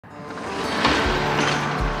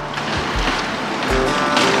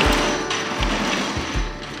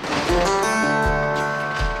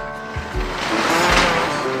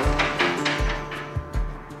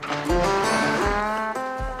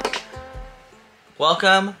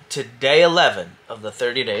Welcome to day 11 of the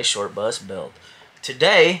 30-day short bus build.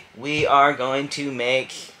 Today we are going to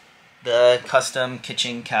make the custom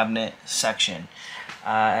kitchen cabinet section.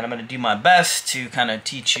 And I'm going to do my best to kind of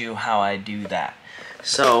teach you how I do that.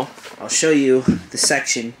 So I'll show you the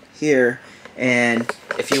section here, and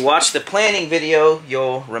if you watch the planning video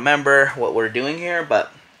you'll remember what we're doing here,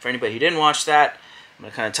 but for anybody who didn't watch that, I'm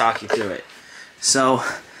going to kind of talk you through it. So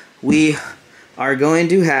we are going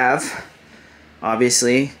to have,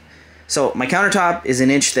 obviously, so my countertop is 1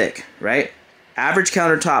 inch thick, right? Average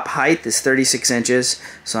countertop height is 36 inches,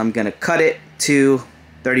 so I'm going to cut it to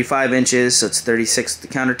 35 inches, so it's 36 the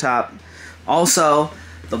countertop. Also,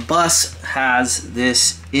 the bus has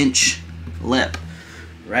this inch lip,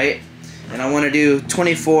 right? And I want to do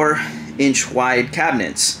 24-inch wide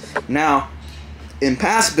cabinets. Now, in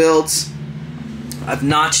past builds, I've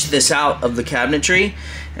notched this out of the cabinetry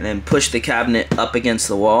and then pushed the cabinet up against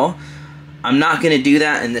the wall. I'm not going to do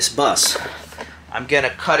that in this bus. I'm going to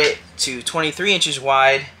cut it to 23 inches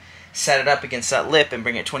wide, set it up against that lip, and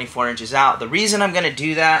bring it 24 inches out. The reason I'm going to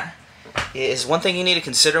do that is one thing you need to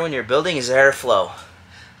consider when you're building is airflow.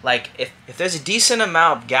 Like, if there's a decent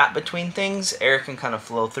amount of gap between things, air can kind of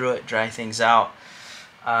flow through it, dry things out.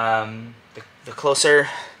 The closer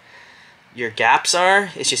your gaps are,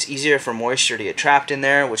 it's just easier for moisture to get trapped in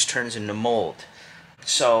there, which turns into mold.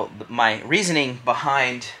 So my reasoning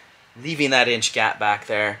behind leaving that inch gap back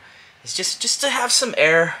there is just to have some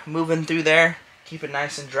air moving through there, keep it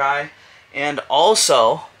nice and dry. And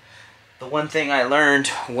also, the one thing I learned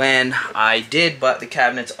when I did butt the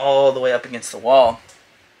cabinets all the way up against the wall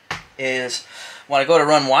is when I go to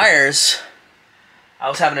run wires, I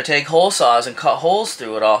was having to take hole saws and cut holes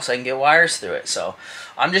through it all so I can get wires through it. So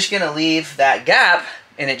I'm just going to leave that gap,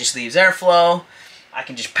 and it just leaves airflow. I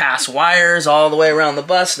can just pass wires all the way around the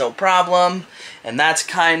bus, no problem. And that's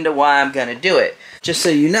kind of why I'm going to do it. Just so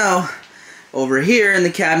you know, over here in the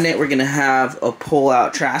cabinet we're going to have a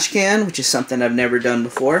pull-out trash can, which is something I've never done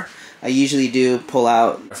before. I usually do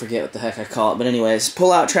pull-out, I forget what the heck I call it, but anyways,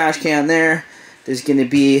 pull-out trash can there. There's going to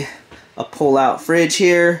be a pull-out fridge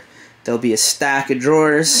here. There'll be a stack of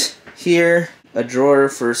drawers here, a drawer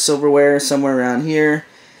for silverware somewhere around here,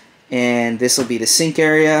 and this will be the sink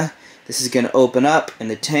area. This is going to open up, and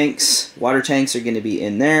the tanks, water tanks, are going to be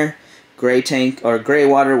in there. Gray tank or gray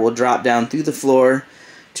water will drop down through the floor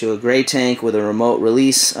to a gray tank with a remote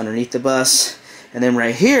release underneath the bus. And then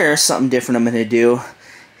right here, something different I'm going to do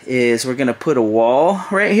is we're going to put a wall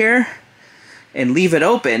right here and leave it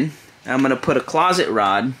open. I'm going to put a closet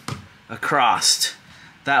rod across.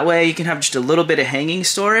 That way you can have just a little bit of hanging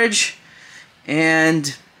storage,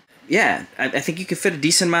 and yeah, I think you could fit a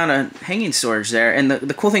decent amount of hanging storage there. And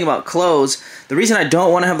the cool thing about clothes, the reason I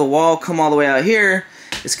don't want to have the wall come all the way out here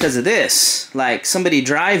is because of this. Like, somebody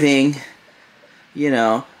driving, you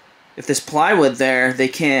know, if there's plywood there, they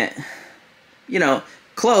can't, you know,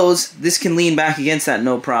 clothes, this can lean back against that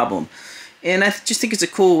no problem. And I just think it's a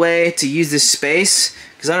cool way to use this space,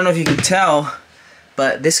 because I don't know if you can tell,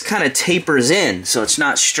 but this kind of tapers in, so it's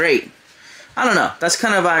not straight. I don't know. That's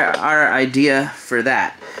kind of our idea for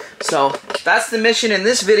that. So that's the mission in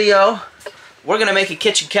this video. We're going to make a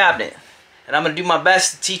kitchen cabinet, and I'm going to do my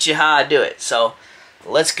best to teach you how I do it. So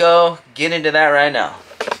let's go get into that right now.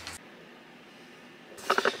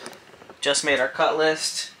 Just made our cut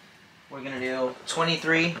list. We're going to do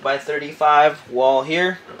 23 by 35 wall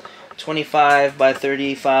here, 25 by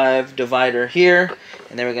 35 divider here,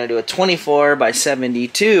 and then we're going to do a 24 by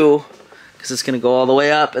 72 because it's going to go all the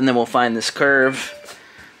way up, and then we'll find this curve.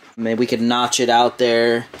 Maybe we could notch it out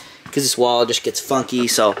there because this wall just gets funky.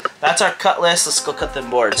 So that's our cut list. Let's go cut them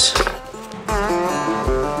boards.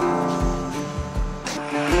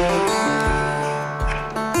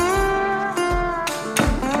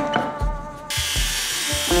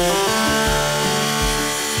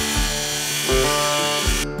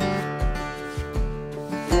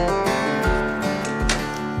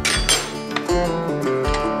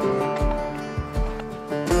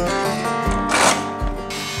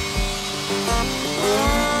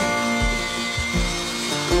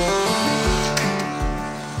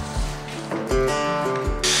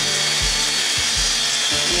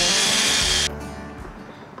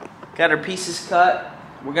 Got our pieces cut.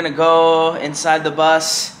 We're gonna go inside the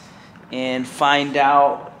bus and find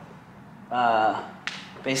out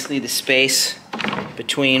basically the space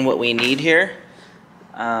between what we need here,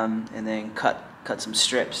 and then cut some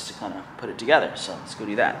strips to kind of put it together. So let's go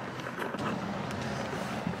do that.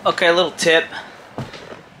 Okay, a little tip.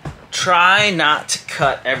 Try not to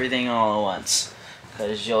cut everything all at once,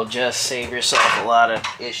 because you'll just save yourself a lot of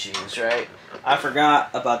issues, right? I forgot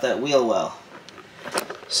about that wheel well.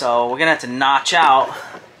 So we're gonna have to notch out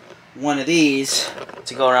one of these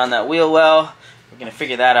to go around that wheel well. We're gonna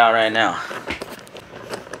figure that out right now.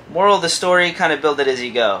 Moral of the story, kind of build it as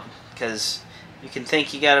you go, because you can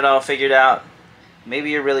think you got it all figured out.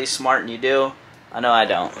 Maybe you're really smart and you do. I know I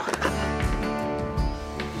don't.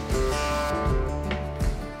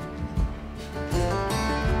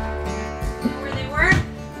 Where they were?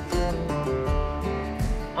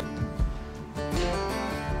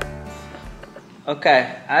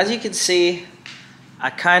 Okay, as you can see, I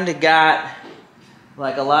kind of got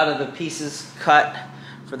like a lot of the pieces cut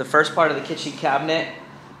for the first part of the kitchen cabinet.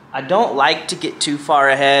 I don't like to get too far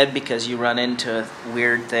ahead because you run into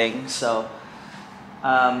weird things. So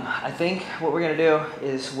I think what we're going to do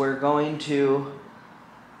is we're going to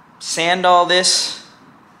sand all this,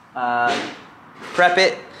 prep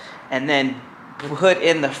it, and then put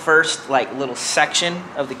in the first like little section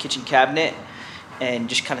of the kitchen cabinet and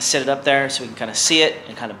just kind of set it up there so we can kind of see it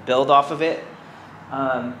and kind of build off of it.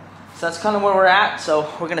 So that's kind of where we're at. So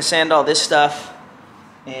we're going to sand all this stuff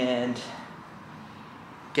and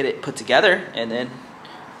get it put together and then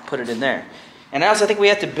put it in there. And also I think we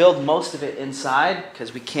have to build most of it inside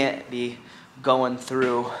because we can't be going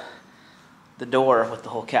through the door with the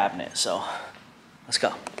whole cabinet. So let's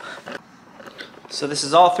go. So this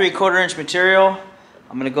is all 3/4 inch material.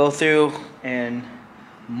 I'm gonna go through and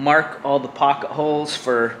mark all the pocket holes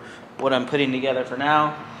for what I'm putting together for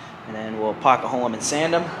now, and then we'll pocket hole them and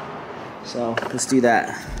sand them. So let's do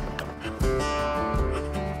that.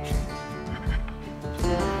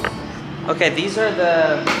 Okay, these are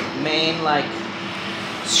the main like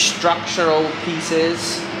structural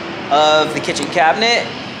pieces of the kitchen cabinet.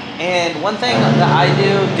 And one thing that I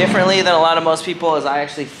do differently than a lot of most people is I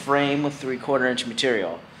actually frame with 3/4 inch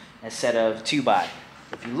material instead of 2x.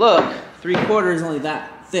 If you look, 3/4 is only that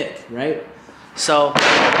thick, right? So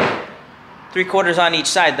 3/4 on each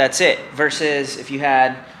side, that's it. Versus if you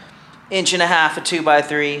had 1.5 inches of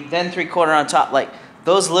 2x3, then 3/4 on top, like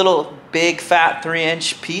those little big fat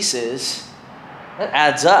 3-inch pieces, that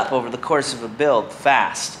adds up over the course of a build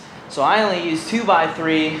fast. So I only use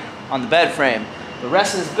 2x3 on the bed frame. The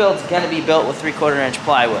rest of this build is going to be built with 3/4 inch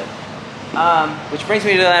plywood. Which brings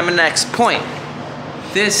me to my next point.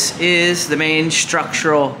 This is the main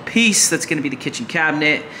structural piece that's going to be the kitchen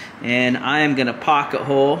cabinet, and I am going to pocket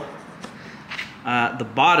hole the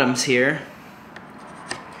bottoms here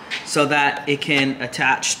so that it can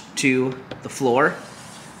attach to the floor.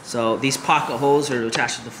 So these pocket holes are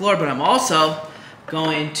attached to the floor, but I'm also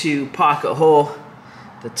going to pocket hole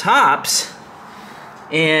the tops,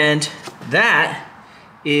 and that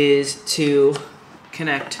is to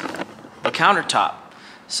connect the countertop.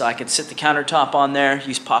 So I can sit the countertop on there,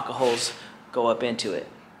 use pocket holes, go up into it.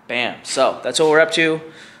 Bam. So that's what we're up to.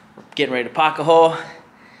 We're getting ready to pocket hole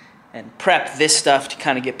and prep this stuff to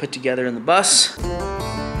kind of get put together in the bus.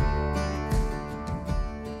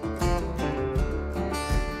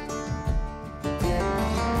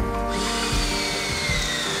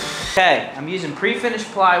 Okay, I'm using pre-finished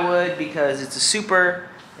plywood because it's a super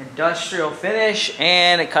industrial finish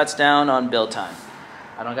and it cuts down on build time.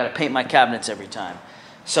 I don't gotta paint my cabinets every time.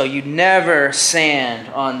 So you never sand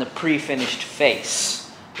on the pre-finished face,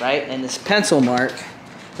 right? And this pencil mark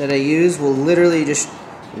that I use will literally just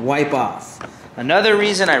wipe off. Another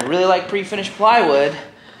reason I really like pre-finished plywood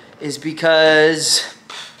is because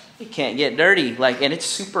it can't get dirty, and it's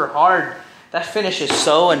super hard. That finish is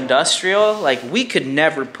so industrial, like we could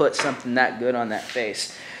never put something that good on that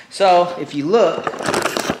face. So if you look,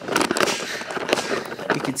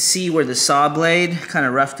 you can see where the saw blade kind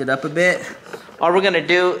of roughed it up a bit. All we're gonna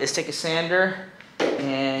do is take a sander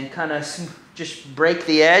and kind of just break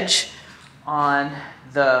the edge on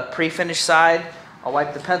the pre-finished side. I'll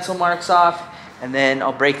wipe the pencil marks off, and then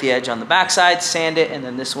I'll break the edge on the back side, sand it, and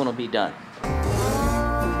then this one will be done.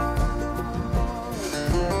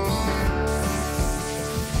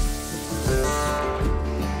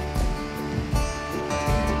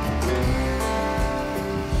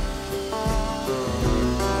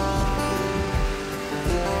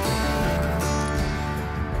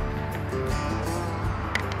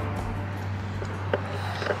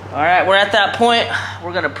 All right, we're at that point.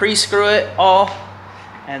 We're gonna pre-screw it all,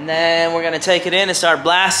 and then we're gonna take it in and start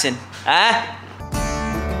blasting. Ah?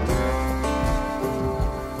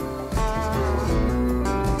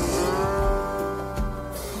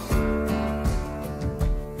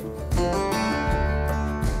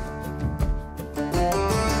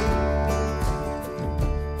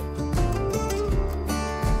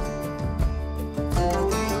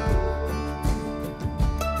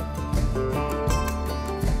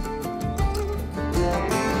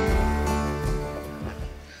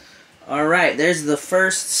 All right, there's the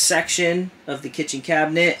first section of the kitchen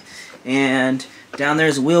cabinet, and down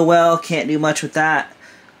there's a wheel well. Can't do much with that.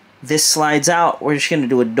 This slides out. We're just going to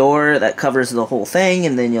do a door that covers the whole thing,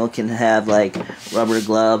 and then you can have like rubber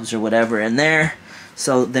gloves or whatever in there.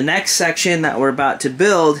 So the next section that we're about to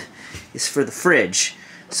build is for the fridge.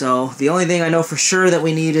 So the only thing I know for sure that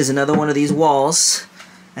we need is another one of these walls,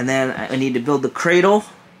 and then I need to build the cradle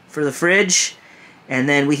for the fridge, and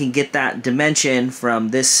then we can get that dimension from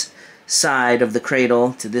this side of the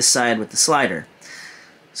cradle to this side with the slider.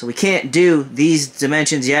 So we can't do these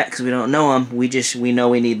dimensions yet because we don't know them. We know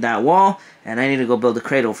we need that wall, and I need to go build a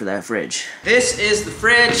cradle for that fridge. This is the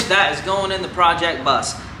fridge that is going in the project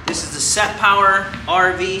bus. This is the Set Power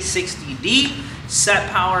RV60D. Set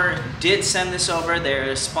Power did send this over.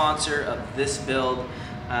 They're a sponsor of this build.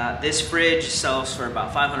 This fridge sells for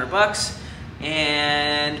about 500 bucks,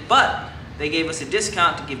 but they gave us a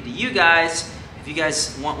discount to give to you guys. If you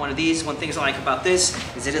guys want one of these, one thing I like about this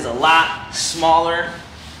is it is a lot smaller,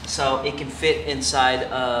 so it can fit inside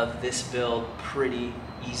of this build pretty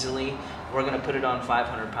easily. We're gonna put it on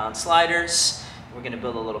 500-pound sliders. We're gonna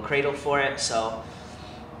build a little cradle for it. So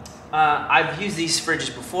I've used these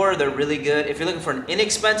fridges before. They're really good. If you're looking for an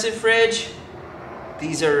inexpensive fridge,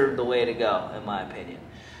 these are the way to go, in my opinion.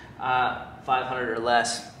 500 or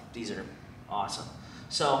less, these are awesome.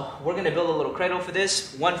 So we're gonna build a little cradle for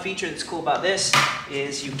this. One feature that's cool about this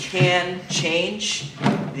is you can change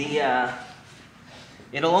the,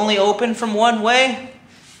 it'll only open from one way,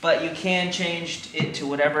 but you can change it to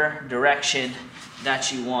whatever direction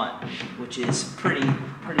that you want, which is pretty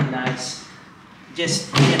nice.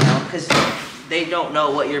 Just, you know, because they don't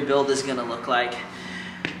know what your build is gonna look like.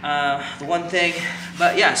 The one thing,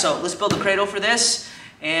 but yeah, so let's build a cradle for this.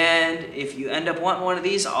 And if you end up wanting one of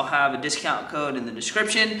these, I'll have a discount code in the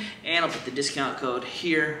description, and I'll put the discount code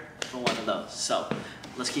here for one of those. So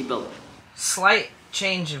let's keep building. Slight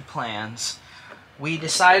change of plans. We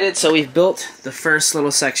decided, so we've built the first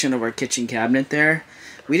little section of our kitchen cabinet there.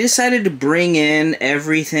 We decided to bring in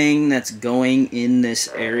everything that's going in this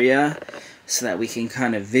area so that we can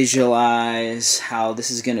kind of visualize how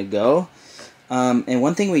this is going to go. And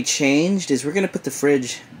one thing we changed is we're going to put the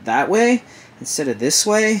fridge that way instead of this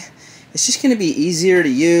way. It's just going to be easier to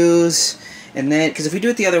use. And then, because if we do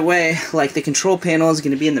it the other way, like the control panel is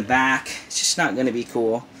going to be in the back, it's just not going to be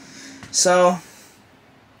cool. So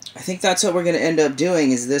I think that's what we're going to end up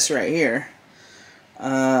doing is this right here.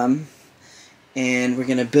 And we're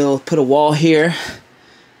going to put a wall here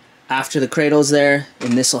after the cradle's there,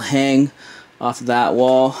 and this will hang off that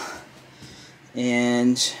wall.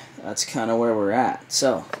 And that's kind of where we're at.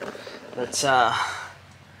 So let's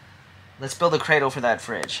build a cradle for that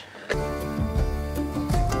fridge.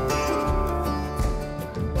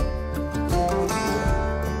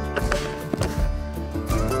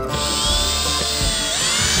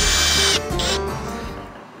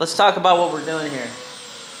 Let's talk about what we're doing here.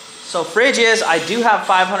 So fridges, I do have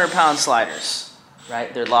 500-pound sliders,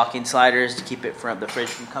 right? They're locking sliders to keep it from the fridge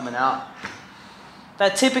from coming out.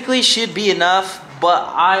 That typically should be enough, but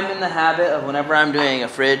I'm in the habit of whenever I'm doing a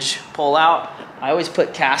fridge pull out, I always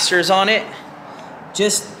put casters on it.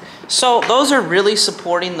 Just so those are really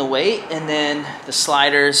supporting the weight, and then the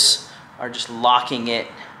sliders are just locking it,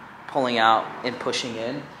 pulling out and pushing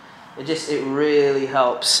in. It really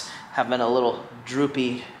helps having a little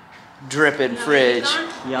dripping fridge.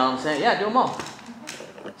 You know what I'm saying? Yeah, do them all.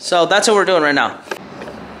 So that's what we're doing right now.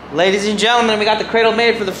 Ladies and gentlemen, we got the cradle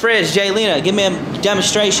made for the fridge. Jaylina, give me a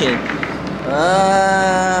demonstration.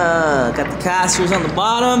 Got the casters on the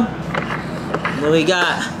bottom. And then we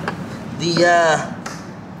got the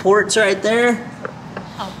ports right there.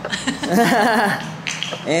 Oh.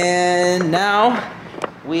 And now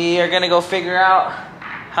we are gonna go figure out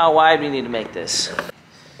how wide we need to make this.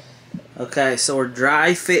 Okay, so we're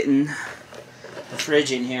dry fitting the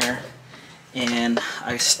fridge in here, and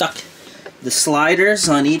I stuck the sliders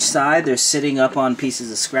on each side. They're sitting up on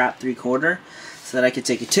pieces of scrap 3/4 so that I could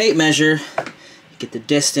take a tape measure, get the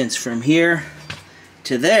distance from here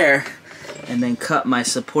to there, and then cut my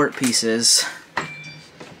support pieces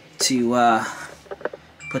to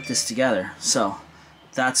put this together. So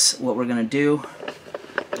that's what we're gonna do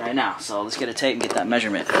right now. So let's get a tape and get that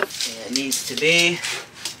measurement. It needs to be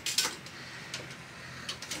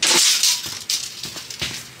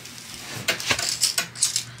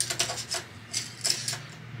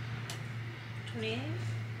 28?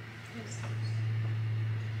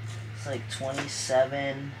 It's like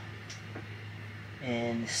 27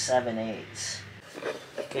 and 7/8.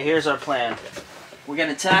 Okay, here's our plan. We're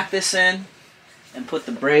gonna tack this in and put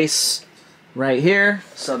the brace right here,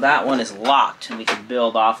 so that one is locked and we can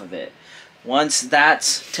build off of it. Once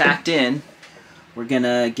that's tacked in, we're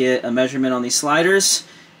gonna get a measurement on these sliders,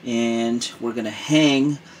 and we're gonna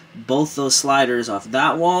hang both those sliders off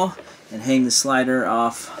that wall and hang the slider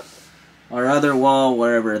off our other wall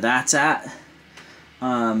wherever that's at.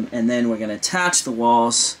 And then we're gonna attach the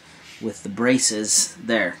walls with the braces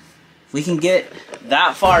there. If we can get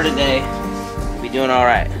that far today, we'll be doing all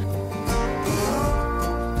right.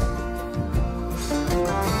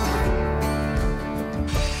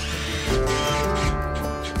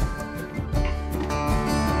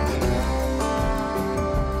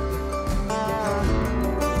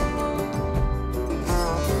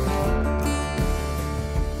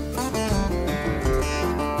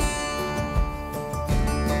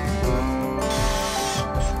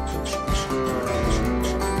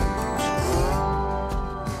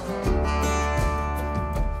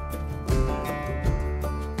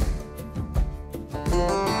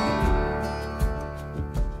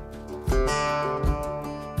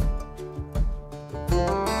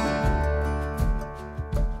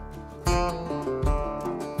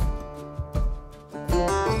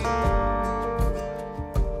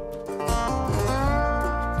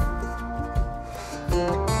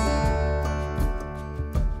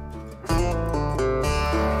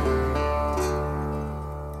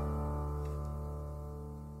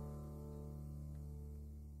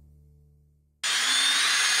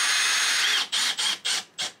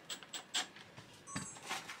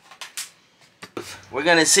 We're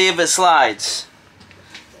gonna see if it slides.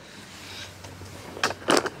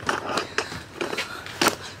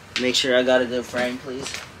 Make sure I got a good frame,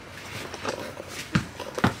 please.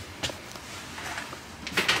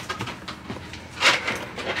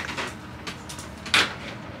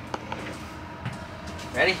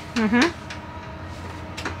 Ready? Mm-hmm.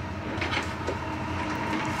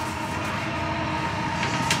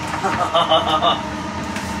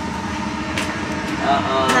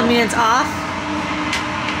 Uh-oh. That means it's off?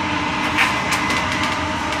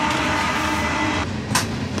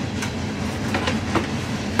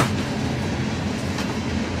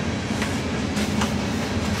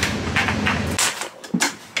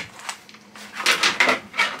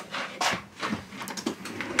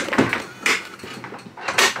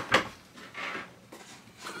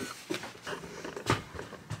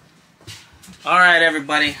 Alright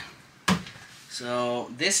everybody,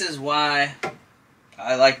 so this is why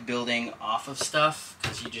I like building off of stuff,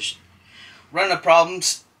 because you just run into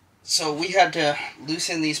problems. So we had to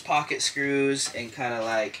loosen these pocket screws and kind of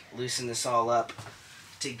like loosen this all up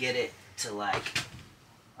to get it to like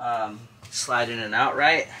slide in and out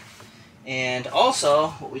right. And also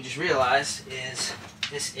what we just realized is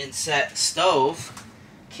this inset stove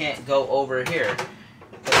can't go over here,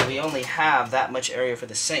 because we only have that much area for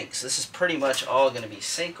the sink. So this is pretty much all going to be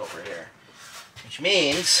sink over here. Which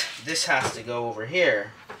means this has to go over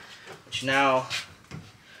here. Which now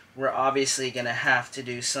we're obviously going to have to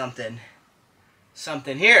do something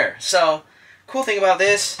here. So cool thing about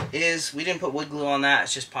this is we didn't put wood glue on that.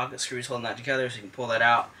 It's just pocket screws holding that together, so you can pull that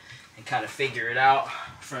out and kind of figure it out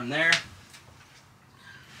from there.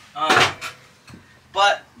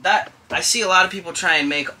 But that, I see a lot of people try and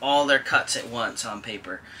make all their cuts at once on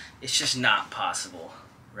paper. It's just not possible,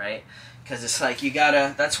 right? Because it's like you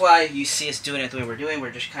gotta, that's why you see us doing it the way we're doing.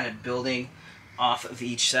 We're just kind of building off of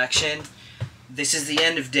each section. This is the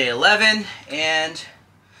end of day 11, and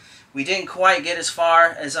we didn't quite get as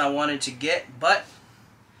far as I wanted to get, but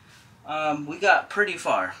we got pretty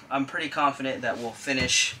far. I'm pretty confident that we'll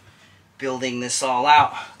finish building this all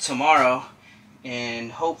out tomorrow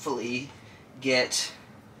and hopefully get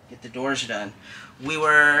the doors done. We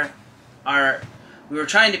were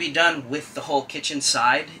trying to be done with the whole kitchen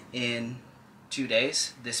side in 2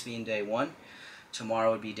 days, this being day 1.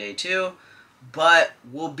 Tomorrow would be day 2, but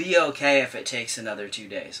we'll be okay if it takes another 2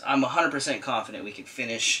 days. I'm 100% confident we could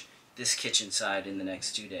finish this kitchen side in the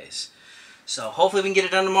next 2 days. So hopefully we can get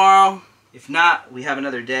it done tomorrow. If not, we have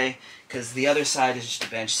another day, because the other side is just a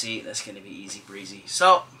bench seat. That's going to be easy breezy.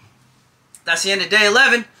 So that's the end of day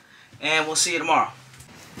 11, and we'll see you tomorrow.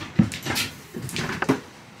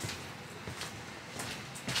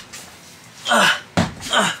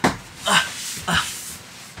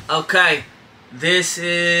 Okay, this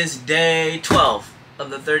is day 12 of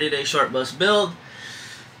the 30-day short bus build.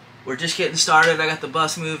 We're just getting started. I got the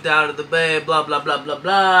bus moved out of the bay, blah, blah, blah, blah,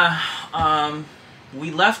 blah.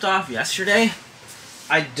 We left off yesterday.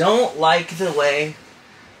 I don't like the way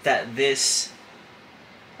that this...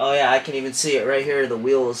 Oh yeah, I can even see it right here. The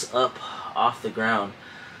wheel is up off the ground.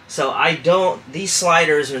 So I don't... These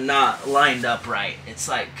sliders are not lined up right. It's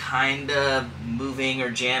like kind of moving or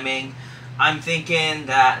jamming. I'm thinking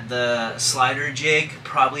that the slider jig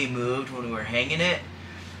probably moved when we were hanging it.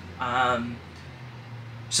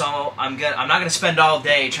 So I'm not gonna spend all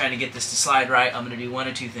day trying to get this to slide right. I'm gonna do one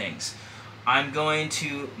of two things. I'm going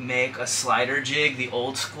to make a slider jig the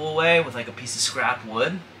old school way with like a piece of scrap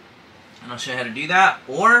wood, and I'll show you how to do that.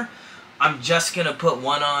 Or I'm just gonna put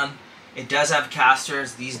one on. It does have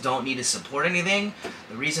casters. These don't need to support anything.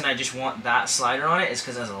 The reason I just want that slider on it is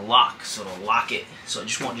because it has a lock, so it'll lock it, so it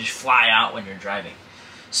just won't just fly out when you're driving.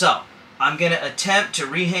 So I'm gonna attempt to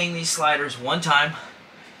rehang these sliders one time.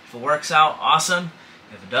 If it works out, awesome.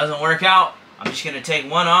 If it doesn't work out, I'm just gonna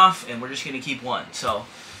take one off and we're just gonna keep one. So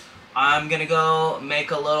I'm gonna go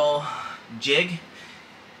make a little jig.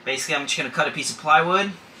 Basically, I'm just gonna cut a piece of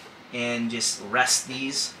plywood and just rest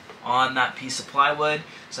these on that piece of plywood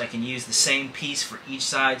so I can use the same piece for each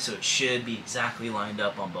side, so it should be exactly lined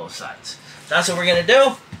up on both sides. That's what we're gonna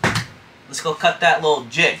do. Let's go cut that little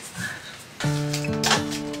jig.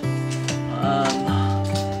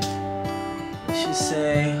 Let's just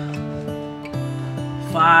say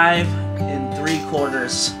 5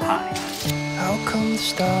 3/4 high. How come the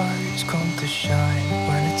stars come to shine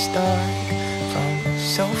when it's dark? From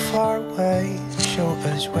so far away, show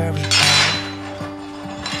us where we are.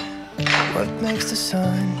 What makes the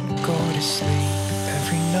sun go to sleep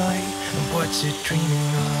every night? And what's it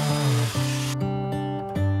dreaming of?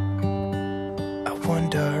 I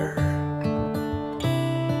wonder.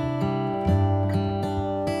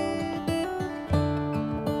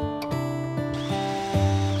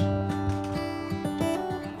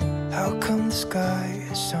 How come the sky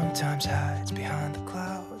sometimes hides behind the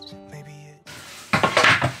clouds? Maybe it...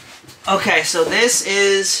 Okay, so this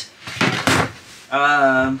is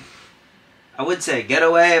I would say a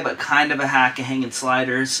getaway, but kind of a hack of hanging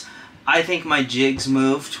sliders. I think my jigs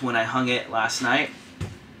moved when I hung it last night,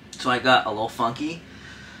 so I got a little funky.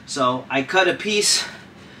 So I cut a piece,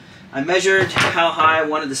 I measured how high I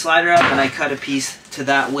wanted the slider up, and I cut a piece to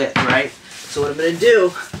that width, right? So what I'm going to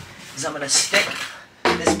do is I'm going to stick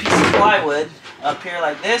this piece of plywood up here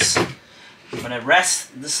like this. I'm going to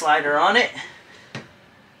rest the slider on it,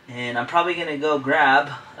 and I'm probably going to go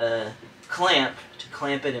grab a clamp to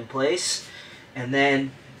clamp it in place, and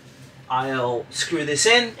then I'll screw this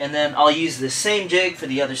in, and then I'll use the same jig for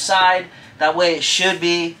the other side. That way it should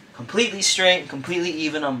be completely straight, completely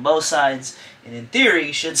even on both sides, and in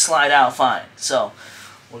theory should slide out fine. So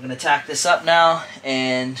we're going to tack this up now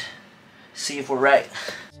and see if we're right.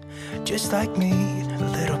 Just like me, a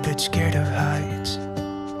little bit scared of heights.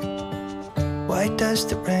 Why does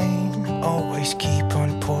the rain always keep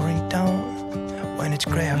on pouring down when it's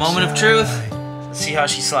gray outside? Moment of truth. Let's see how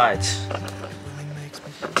she slides.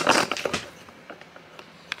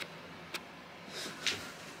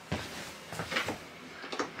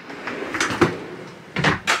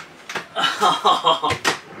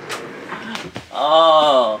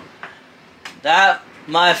 Oh, that,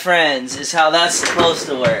 my friends, is how that's supposed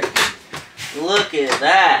to work. Look at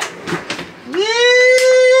that. Woo!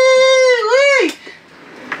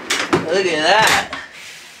 Look at that.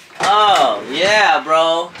 Oh, yeah,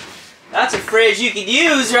 bro. That's a fridge you could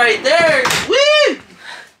use right there. Woo!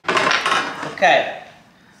 Okay.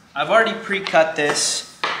 I've already pre-cut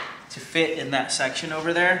this to fit in that section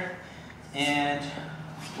over there. And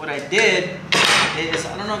what I did is,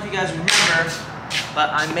 I don't know if you guys remember, but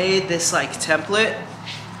I made this like template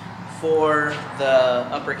for the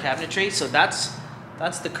upper cabinetry. So that's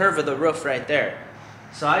the curve of the roof right there.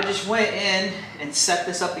 So I just went in and set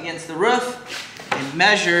this up against the roof and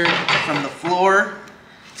measured from the floor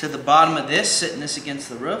to the bottom of this, sitting this against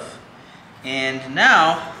the roof. And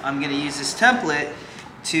now I'm gonna use this template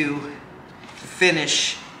to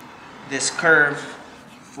finish this curve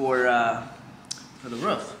for the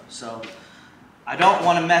roof. So I don't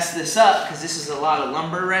want to mess this up because this is a lot of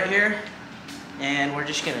lumber right here, and we're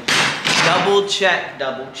just gonna double check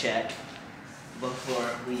before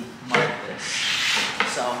we mark this.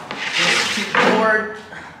 So this board,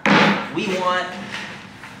 we want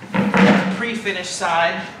the pre-finished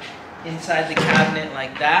side inside the cabinet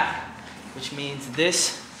like that, which means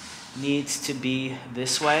this needs to be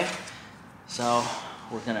this way. So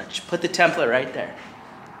we're gonna put the template right there.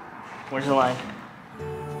 Where's the line?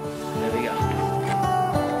 There we go.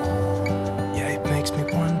 Yeah, it makes me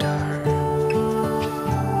wonder.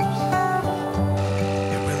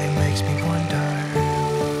 It really makes me wonder.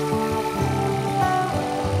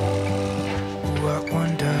 Ooh, I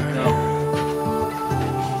wonder.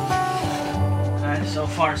 Alright, so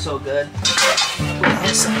far so good.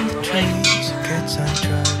 Outside the trees, it gets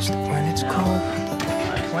undressed when it's cold.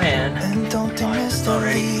 My plan. And don't they miss the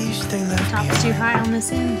leaves they left Top's too behind? high on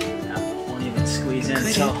this end. Won't even squeeze in.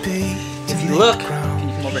 Could So it be if you the look, ground can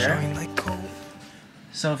you come over there? showing like gold?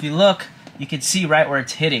 So if you look, you can see right where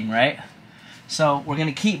it's hitting, right? So we're going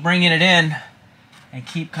to keep bringing it in and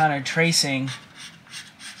keep kind of tracing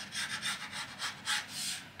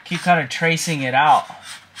it out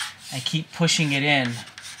and keep pushing it in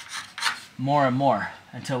more and more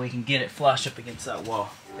until we can get it flush up against that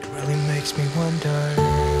wall. It really makes me wonder.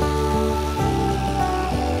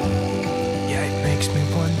 Yeah, it makes me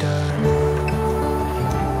wonder.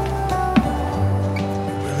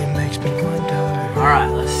 It really makes me wonder. Alright,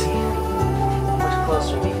 let's see how much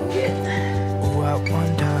closer we can get. Oh, I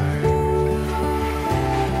wonder.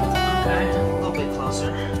 Okay, a little bit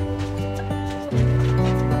closer.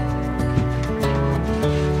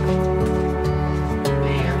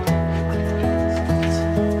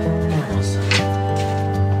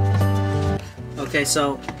 Okay,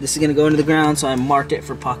 so this is going to go into the ground, so I marked it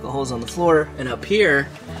for pocket holes on the floor. And up here,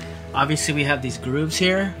 obviously we have these grooves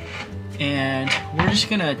here, and we're just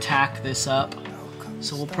going to tack this up.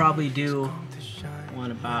 So we'll probably do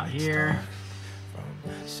one about here,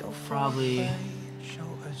 probably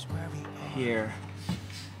here.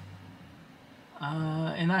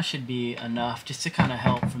 And that should be enough just to kind of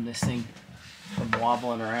help from this thing from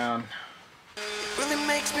wobbling around. It really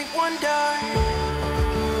makes me wonder.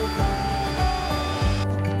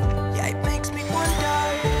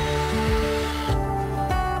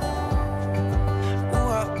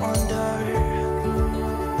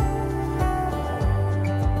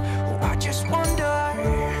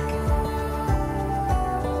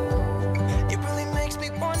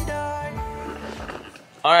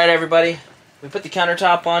 Alright everybody, we put the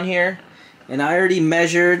countertop on here, and I already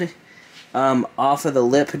measured off of the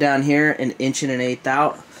lip down here 1 1/8 inch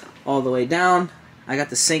out all the way down. I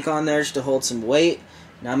got the sink on there just to hold some weight.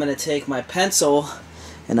 Now I'm going to take my pencil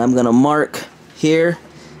and I'm going to mark here,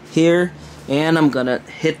 here, and I'm going to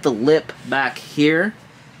hit the lip back here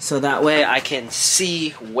so that way I can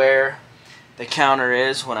see where the counter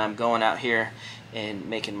is when I'm going out here and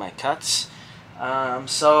making my cuts.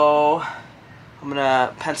 So I'm going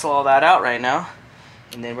to pencil all that out right now,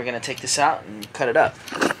 and then we're going to take this out and cut it up.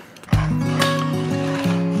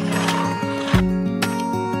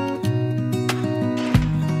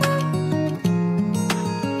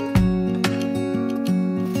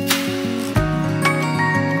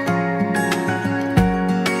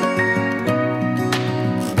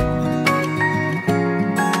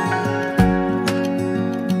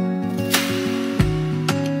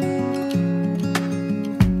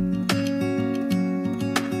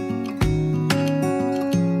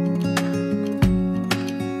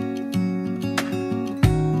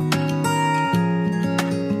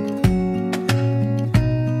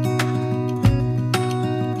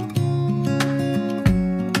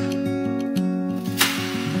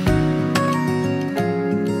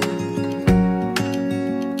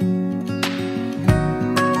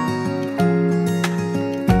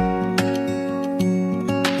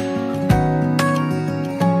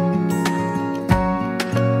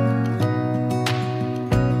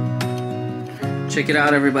 Check it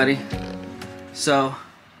out, everybody. So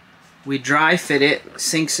we dry fit it,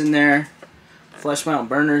 sinks in there, flush mount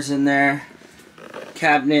burners in there,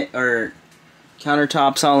 cabinet or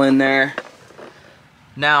countertops all in there.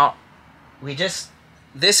 Now this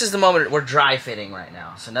is the moment we're dry fitting right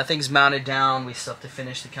now, so nothing's mounted down. We still have to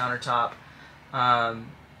finish the countertop.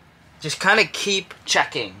 Just kind of keep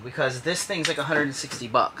checking, because this thing's like 160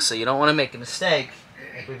 bucks, so you don't want to make a mistake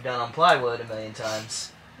like we've done on plywood a million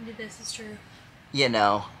times. This is true. You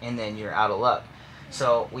know, and then you're out of luck.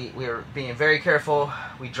 So we're being very careful.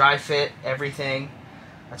 We dry fit everything.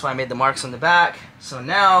 That's why I made the marks on the back. So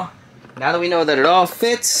now that we know that it all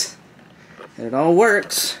fits, and it all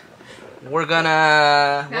works, we're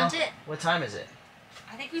gonna mount it. What time is it?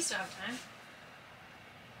 I think we still have time.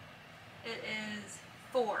 It is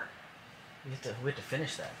 4. We have to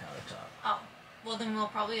finish that countertop. Oh, well then we'll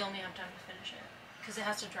probably only have time to finish it. Because it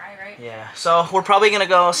has to dry, right? Yeah, so we're probably going to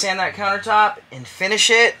go sand that countertop and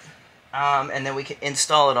finish it, and then we can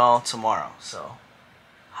install it all tomorrow, so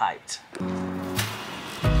hyped.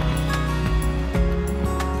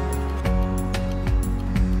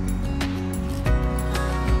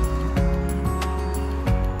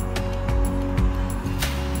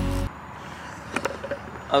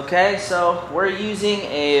 Okay, so we're using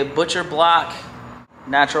a Butcher Block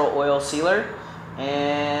natural oil sealer,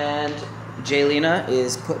 and Jaylena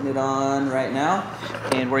is putting it on right now,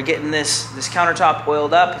 and we're getting this countertop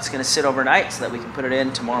oiled up. It's going to sit overnight so that we can put it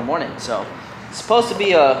in tomorrow morning. So it's supposed to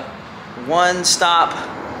be a one-stop.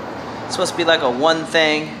 It's supposed to be like a one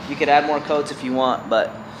thing. You could add more coats if you want, but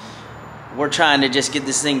we're trying to just get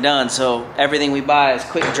this thing done so everything we buy is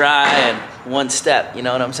quick, dry, and one step. You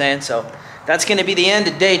know what I'm saying? So that's going to be the end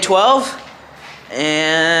of day 12,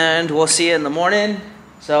 and we'll see you in the morning.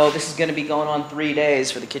 So this is going to be going on 3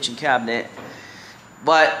 days for the kitchen cabinet,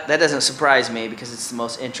 but that doesn't surprise me because it's the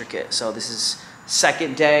most intricate. So this is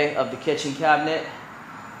second day of the kitchen cabinet,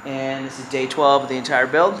 and this is day 12 of the entire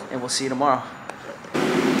build, and we'll see you tomorrow.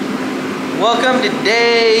 Welcome to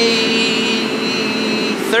day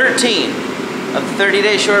 13 of the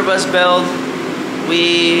 30-day short bus build.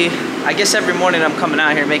 I guess every morning I'm coming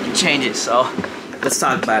out here making changes, so let's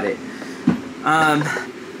talk about it.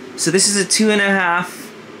 So this is a 2.5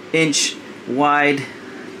 inch wide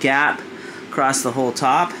gap across the whole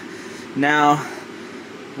top. Now,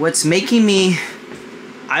 what's making me,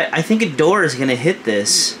 I think a door is gonna hit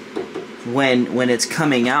this when it's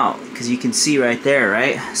coming out, because you can see right there,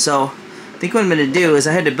 right? So I think what I'm gonna do is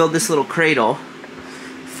I had to build this little cradle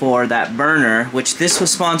for that burner, which this was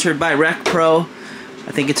sponsored by RecPro.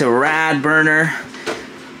 I think it's a rad burner.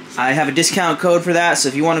 I have a discount code for that, so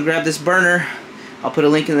if you want to grab this burner, I'll put a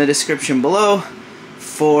link in the description below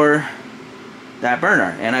for that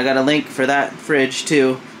burner. And I got a link for that fridge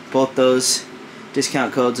too. Both those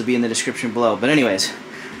discount codes will be in the description below. But anyways,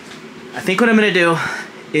 I think what I'm going to do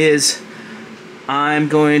is I'm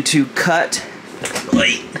going to cut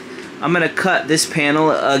this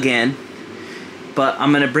panel again, but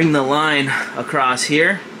I'm going to bring the line across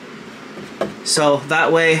here, so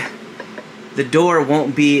that way the door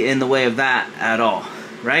won't be in the way of that at all,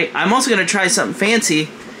 right? I'm also going to try something fancy,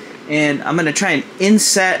 and I'm going to try and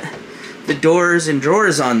inset the doors and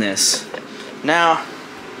drawers on this. Now,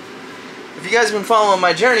 if you guys have been following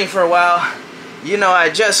my journey for a while, you know I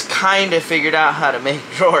just kind of figured out how to make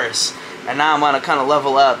drawers, and now I'm going to kind of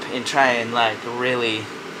level up and try and like really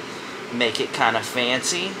make it kind of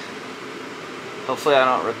fancy. Hopefully I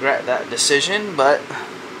don't regret that decision, but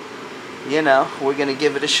you know, we're going to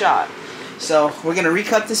give it a shot. So we're going to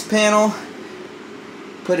recut this panel,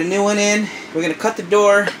 put a new one in, we're going to cut the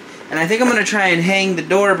door, and I think I'm going to try and hang the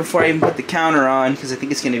door before I even put the counter on, because I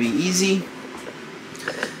think it's going to be easy.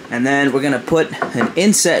 And then we're going to put an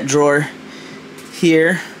inset drawer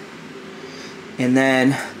here, and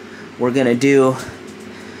then we're going to do,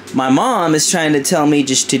 my mom is trying to tell me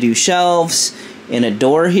just to do shelves and a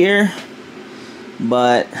door here,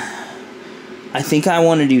 but I think I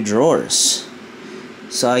want to do drawers.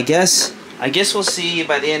 So I guess we'll see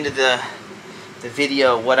by the end of the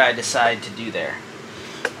video what I decide to do there.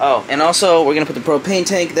 Oh, and also we're gonna put the propane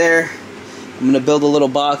tank there. I'm gonna build a little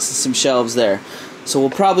box and some shelves there. So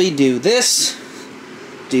we'll probably do this,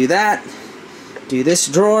 do that, do this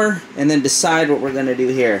drawer, and then decide what we're gonna do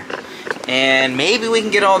here. And maybe we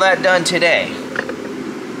can get all that done today.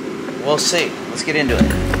 We'll see. Let's get into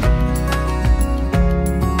it.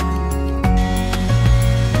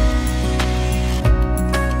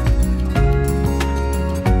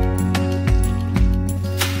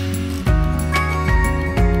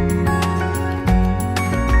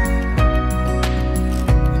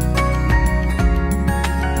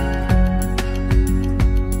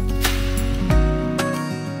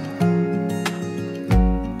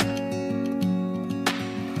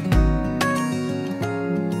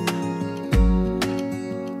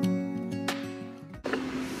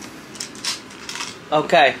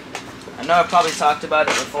 Okay, I know I've probably talked about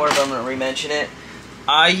it before, but I'm going to re-mention it.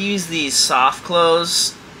 I use these soft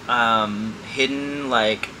close hidden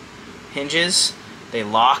like hinges. They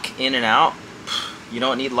lock in and out. You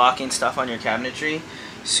don't need locking stuff on your cabinetry.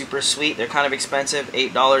 Super sweet. They're kind of expensive,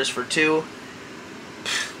 $8 for 2,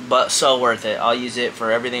 but so worth it. I'll use it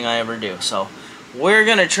for everything I ever do. So we're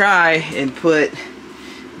going to try and put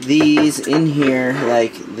these in here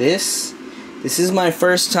like this. This is my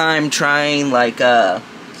first time trying like a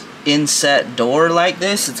inset door like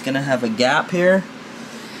this. It's gonna have a gap here.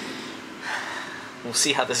 We'll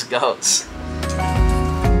see how this goes.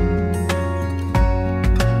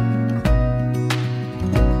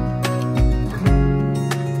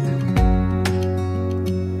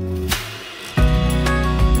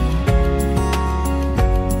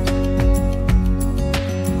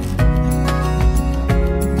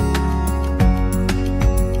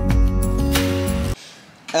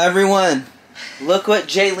 Everyone, look what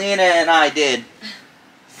Jaylena and I did.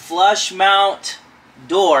 Flush mount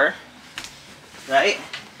door, right?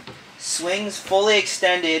 Swings fully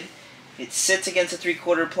extended. It sits against a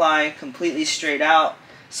 3/4 ply, completely straight out.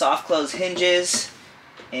 Soft close hinges,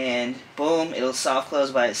 and boom, it'll soft close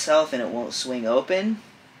by itself and it won't swing open.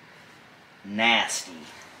 Nasty.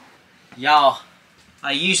 Y'all,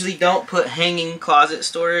 I usually don't put hanging closet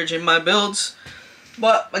storage in my builds,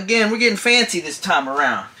 but again, we're getting fancy this time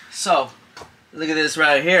around. So, look at this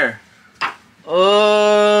right here. Oh,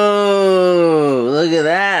 look at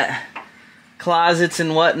that. closets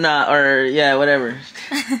and whatnot, or yeah, whatever.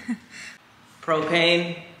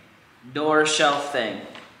 Propane door shelf thing.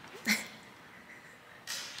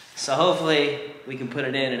 So hopefully we can put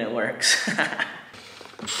it in and it works.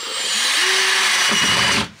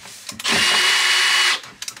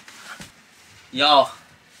 Y'all,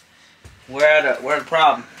 we're at a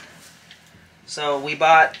problem. So we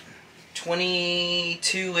bought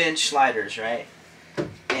 22-inch sliders, right?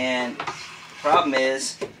 And the problem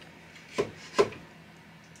is,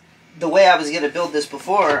 the way I was going to build this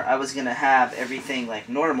before, I was going to have everything like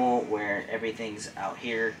normal, where everything's out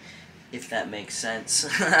here, if that makes sense.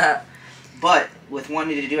 But with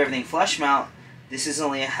wanting to do everything flush mount, this is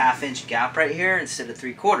only a 1/2-inch gap right here instead of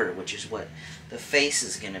 3/4, which is what the face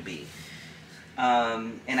is going to be.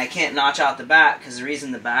 And I can't notch out the back, because the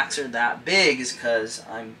reason the backs are that big is because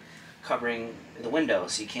I'm covering the window,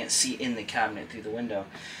 so you can't see in the cabinet through the window.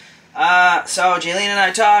 So Jaylene and I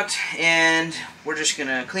talked, and we're just going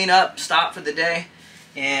to clean up, stop for the day,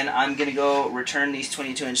 and I'm going to go return these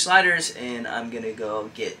 22-inch sliders, and I'm going to go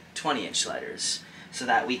get 20-inch sliders so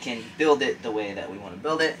that we can build it the way that we want to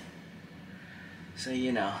build it. So,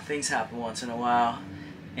 you know, things happen once in a while,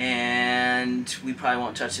 and we probably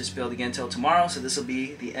won't touch this build again until tomorrow, so this will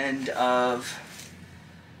be the end of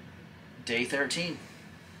day 13.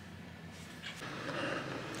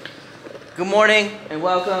 Good morning and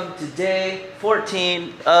welcome to day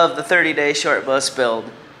 14 of the 30-day short bus build.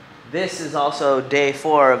 This is also day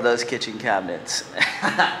 4 of those kitchen cabinets.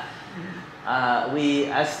 We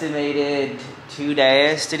estimated 2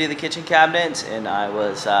 days to do the kitchen cabinets, and I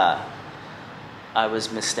was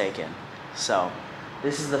mistaken. So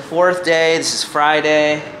this is the 4th day. This is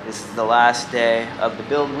Friday. This is the last day of the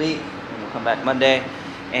build week, and we'll come back Monday.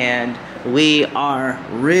 And we are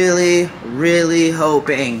really, really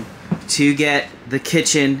hoping to get the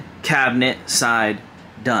kitchen cabinet side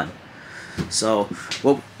done. So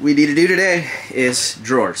what we need to do today is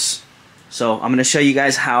drawers. So I'm going to show you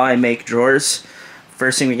guys how I make drawers.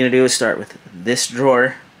 First thing we're going to do is start with this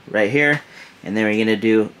drawer right here, and then we're going to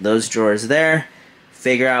do those drawers there,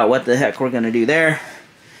 figure out what the heck we're going to do there,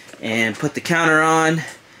 and put the counter on,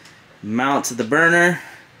 mount the burner,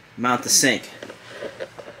 mount the sink.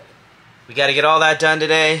 We got to get all that done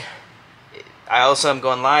today. I also am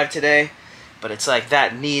going live today, but it's like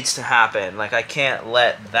that needs to happen. Like, I can't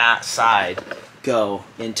let that side go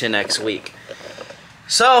into next week.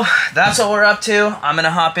 So that's what we're up to. I'm gonna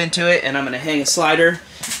hop into it, and I'm gonna hang a slider.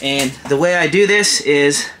 And the way I do this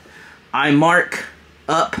is I mark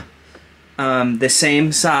up the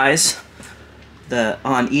same size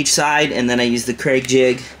on each side, and then I use the Craig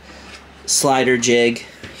jig, slider jig,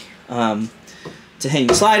 to hang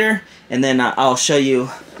the slider, and then I'll show you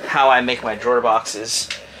how I make my drawer boxes.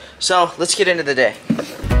 So let's get into the day.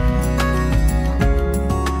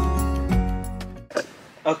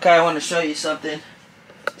 Okay, I want to show you something.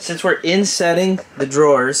 Since we're insetting the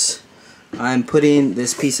drawers, I'm putting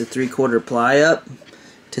this piece of 3/4 ply up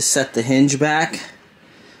to set the hinge back.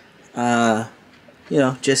 You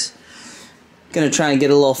know, just gonna try and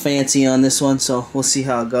get a little fancy on this one, so we'll see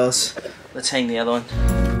how it goes. Let's hang the other one.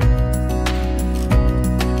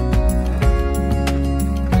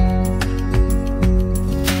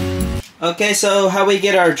 Okay, so how we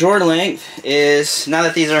get our drawer length is, now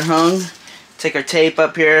that these are hung, take our tape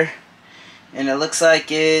up here, and it looks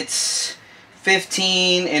like it's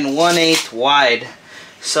 15 1/8 wide.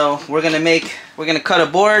 So we're gonna cut a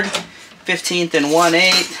board 15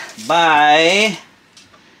 1/8 by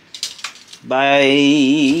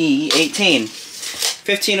 18.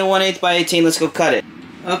 15 1/8 by 18. Let's go cut it.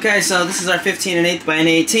 Okay, so this is our 15 1/8 by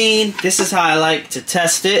 18. This is how I like to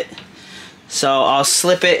test it. So I'll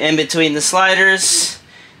slip it in between the sliders,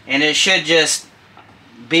 and it should just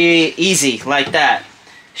be easy like that.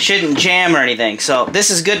 Shouldn't jam or anything. So this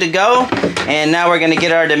is good to go, and now we're going to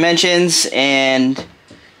get our dimensions and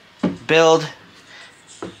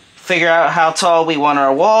figure out how tall we want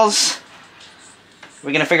our walls.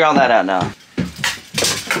 We're going to figure all that out now.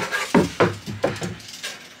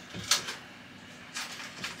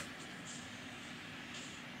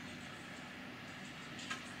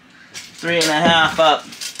 Three and a half up.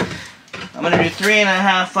 I'm going to do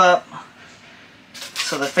 3.5 up,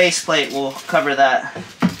 so the faceplate will cover that.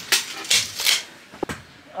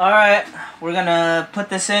 Alright, we're going to put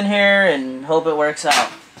this in here and hope it works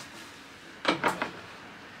out.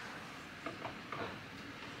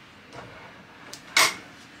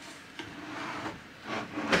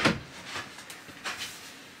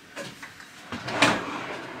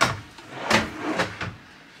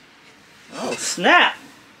 Oh, snap!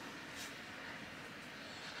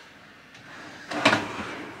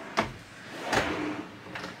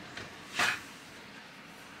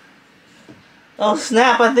 Oh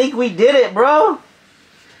snap, I think we did it, bro.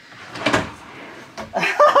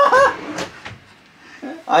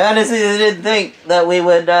 I honestly didn't think that we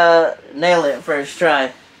would nail it first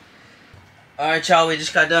try. Alright y'all, we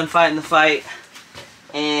just got done fighting the fight.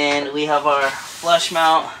 And we have our flush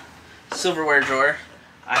mount silverware drawer.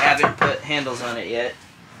 I haven't put handles on it yet.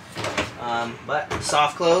 But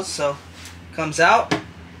soft close, so comes out.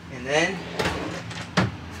 And then,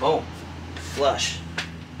 boom, flush.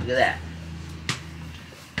 Look at that.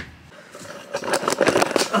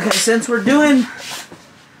 Okay, since we're doing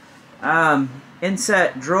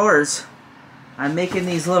inset drawers, I'm making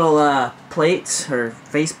these little plates or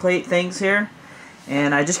faceplate things here,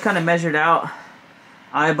 and I just kind of measured out,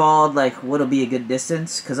 eyeballed like what'll be a good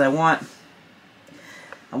distance, because I want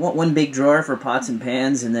one big drawer for pots and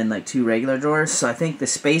pans and then like 2 regular drawers. So I think the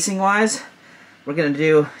spacing wise, we're gonna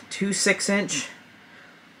do 2 6-inch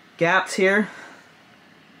gaps here.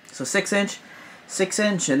 So 6-inch,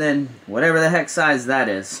 6-inch, and then whatever the heck size that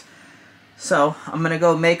is. So I'm gonna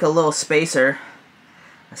go make a little spacer,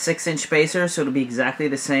 a 6-inch spacer, so it'll be exactly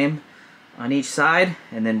the same on each side,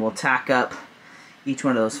 and then we'll tack up each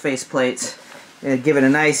one of those face plates and give it a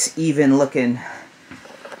nice even looking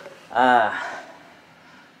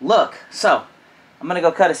look. So I'm gonna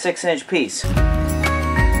go cut a 6-inch piece.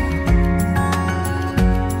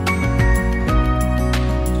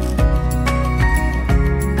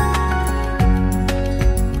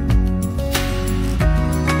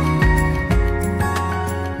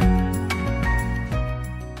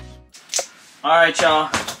 Alright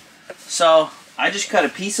y'all, so I just cut a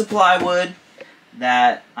piece of plywood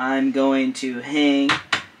that I'm going to hang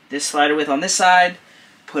this slider with on this side,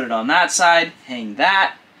 put it on that side, hang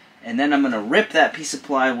that, and then I'm going to rip that piece of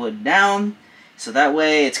plywood down so that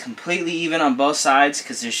way it's completely even on both sides,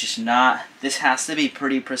 because there's just not, this has to be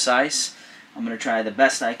pretty precise. I'm going to try the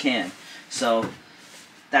best I can. So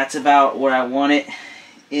that's about where I want it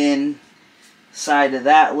inside of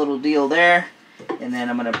that little deal there. And then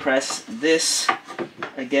I'm going to press this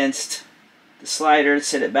against the slider,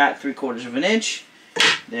 set it back 3/4 of an inch.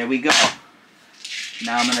 There we go.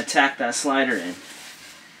 Now I'm going to tack that slider in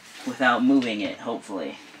without moving it,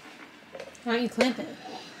 hopefully. Why don't you clamp it?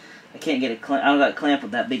 I can't get a clamp. I don't got a clamp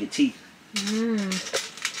with that big of teeth.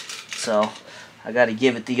 So I got to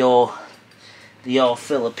give it the old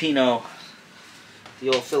Filipino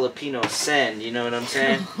send. You know what I'm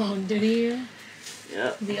saying? Oh, did you?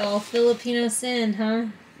 Yep. The all Filipino sin, huh?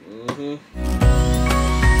 Mm-hmm.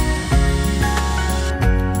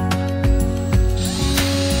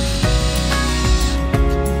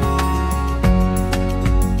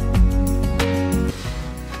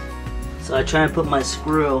 So I try and put my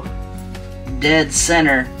screw dead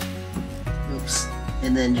center. Oops.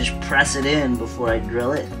 And then just press it in before I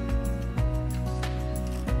drill it.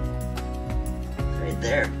 Right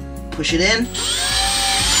there. Push it in.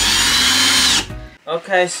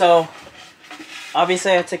 Okay, so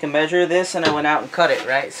obviously I took a measure of this and I went out and cut it,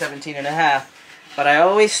 right? 17.5. But I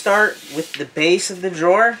always start with the base of the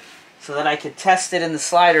drawer so that I could test it in the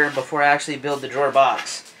slider before I actually build the drawer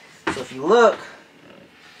box. So if you look,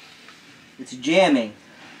 it's jamming.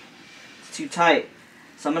 It's too tight.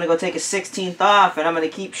 So I'm going to go take a 1/16 off and I'm going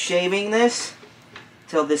to keep shaving this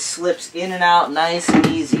till this slips in and out nice and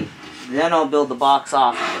easy. Then I'll build the box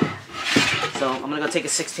off of it. So I'm going to go take a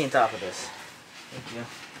 1/16 off of this. Thank you.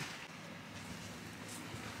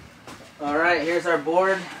 Alright, here's our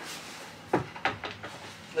board.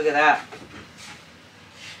 Look at that.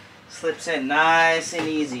 Slips in nice and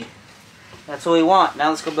easy. That's what we want. Now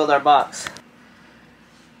let's go build our box.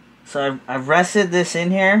 So I've rested this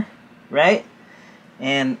in here, right?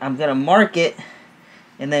 And I'm going to mark it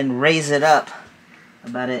and then raise it up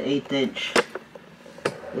about an 1/8 inch.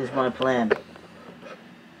 Is my plan.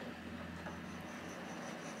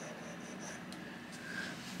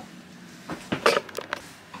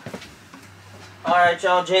 Alright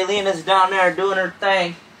y'all, Jaylene is down there doing her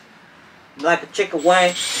thing. Like a chicken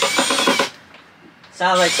wing.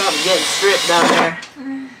 Sounds like something getting stripped down there.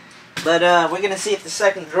 But we're going to see if the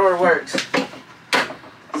second drawer works.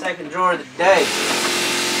 Second drawer of the day.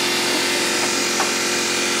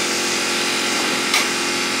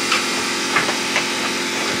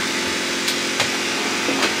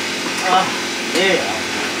 Yeah.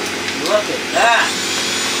 Look at that.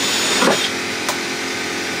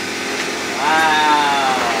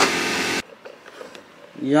 Wow.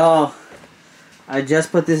 Y'all, I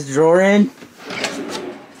just put this drawer in.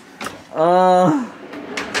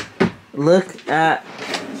 Look at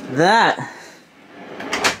that.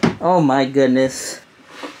 Oh my goodness.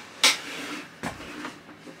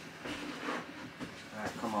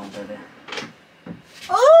 Alright, come on, baby.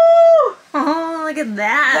 Oh! at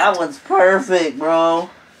that. That one's perfect, bro.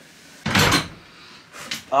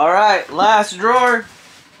 Alright, last drawer.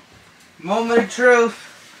 Moment of truth.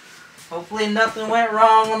 Hopefully nothing went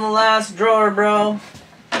wrong on the last drawer, bro.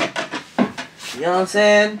 You know what I'm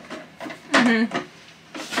saying? Mm-hmm.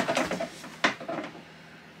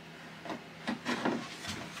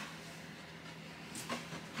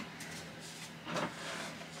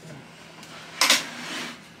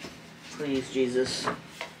 Please, Jesus.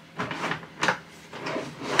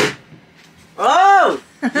 Oh!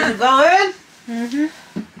 Did it go in? Mm-hmm.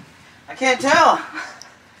 I can't tell.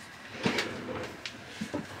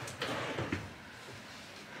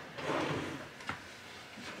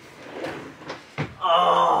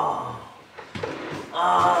 Oh.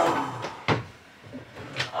 Oh.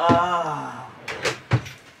 Oh.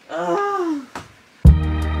 Oh.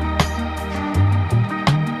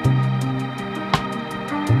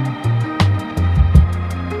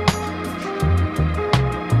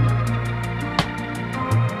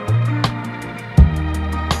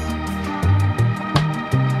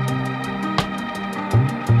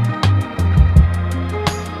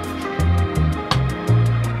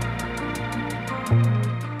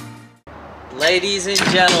 Ladies and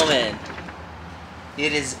gentlemen,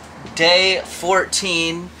 it is day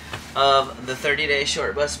 14 of the 30-day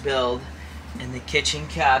short bus build, and the kitchen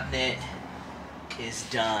cabinet is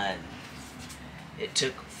done. It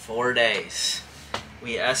took 4 days.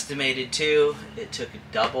 We estimated 2. It took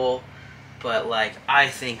double, but like, I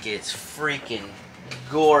think it's freaking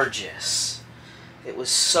gorgeous. It was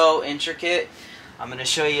so intricate. I'm gonna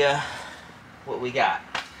show you what we got.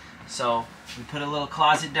 So we put a little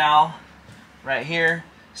closet dowel right here,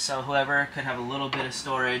 so whoever could have a little bit of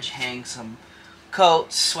storage, hang some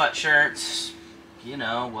coats, sweatshirts, you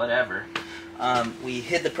know, whatever. We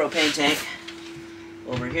hid the propane tank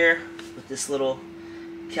over here with this little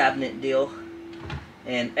cabinet deal,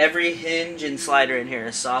 and every hinge and slider in here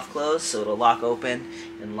is soft close, so it'll lock open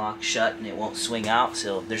and lock shut, and it won't swing out,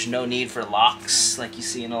 so there's no need for locks like you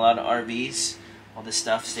see in a lot of RVs. All this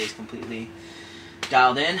stuff stays completely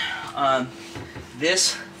dialed in.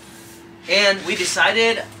 And we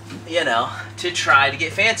decided, you know, to try to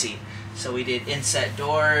get fancy. So we did inset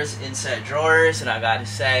doors, inset drawers, and I gotta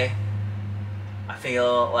say, I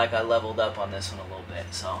feel like I leveled up on this one a little bit.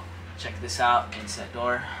 So check this out, inset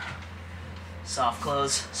door, soft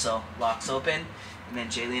close, so locks open. And then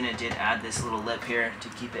Jaylena did add this little lip here to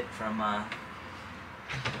keep it from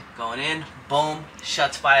going in. Boom,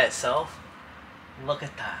 shuts by itself. Look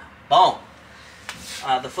at that, boom.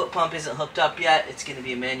 The foot pump isn't hooked up yet. It's going to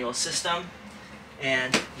be a manual system.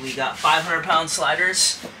 And we got 500-pound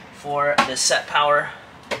sliders for the Set Power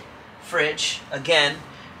fridge. Again,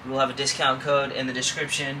 we'll have a discount code in the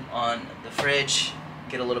description on the fridge.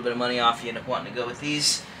 Get a little bit of money off you end up wanting to go with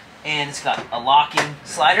these. And it's got a locking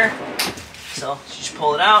slider. So you just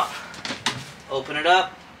pull it out, open it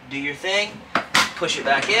up, do your thing, push it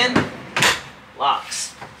back in,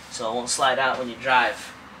 locks. So it won't slide out when you drive.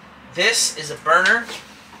 This is a burner,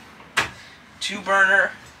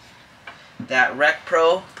 2-burner that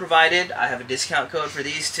RecPro provided. I have a discount code for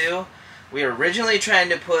these two. We were originally trying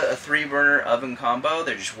to put a 3-burner oven combo.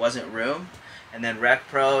 There just wasn't room. And then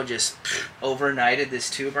RecPro just overnighted this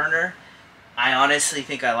 2-burner. I honestly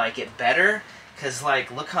think I like it better because, like,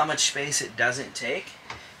 look how much space it doesn't take.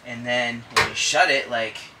 And then when you shut it,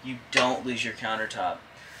 like, you don't lose your countertop.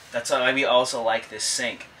 That's why we also like this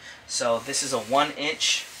sink. So this is a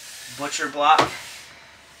 1-inch butcher block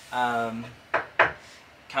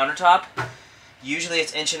countertop. Usually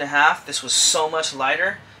it's 1.5 inches. This was so much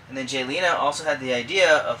lighter. And then Jaylena also had the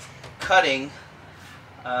idea of cutting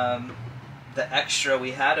the extra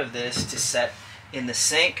we had of this to set in the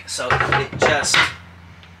sink, so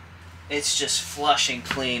it's just flushing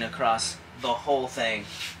clean across the whole thing.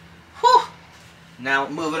 Whew. Now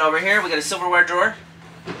moving over here, we got a silverware drawer,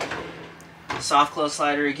 soft close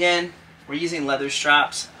slider again. We're using leather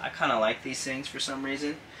straps. I kind of like these things for some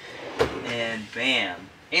reason. And bam.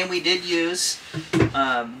 And we did use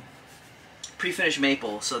pre-finished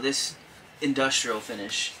maple, so this industrial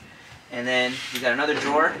finish. And then we got another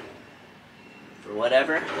drawer for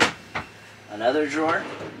whatever. Another drawer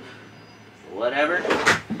for whatever.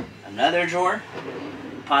 Another drawer.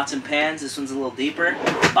 Pots and pans. This one's a little deeper.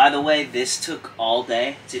 By the way, this took all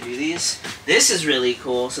day to do these. This is really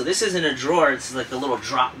cool. So this isn't a drawer. It's like a little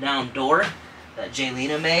drop-down door that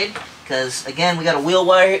Jaylena made. Because, again, we got a wheel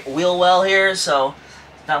well here, so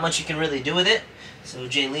not much you can really do with it. So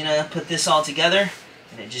Jaylena put this all together,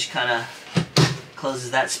 and it just kind of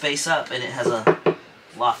closes that space up, and it has a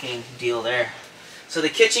locking deal there. So the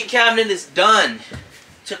kitchen cabinet is done.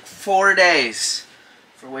 Took 4 days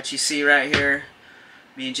for what you see right here.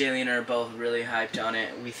 Me and Jaylene are both really hyped on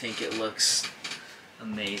it. We think it looks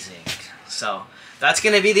amazing. So that's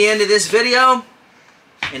going to be the end of this video.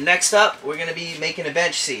 And next up, we're going to be making a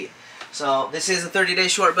bench seat. So this is a 30-day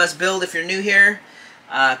short bus build. If you're new here,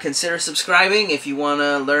 consider subscribing if you want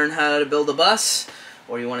to learn how to build a bus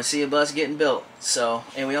or you want to see a bus getting built. So,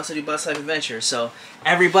 and we also do bus life adventures. So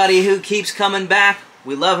everybody who keeps coming back,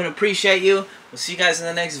 we love and appreciate you. We'll see you guys in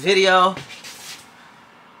the next video.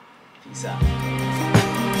 Peace out.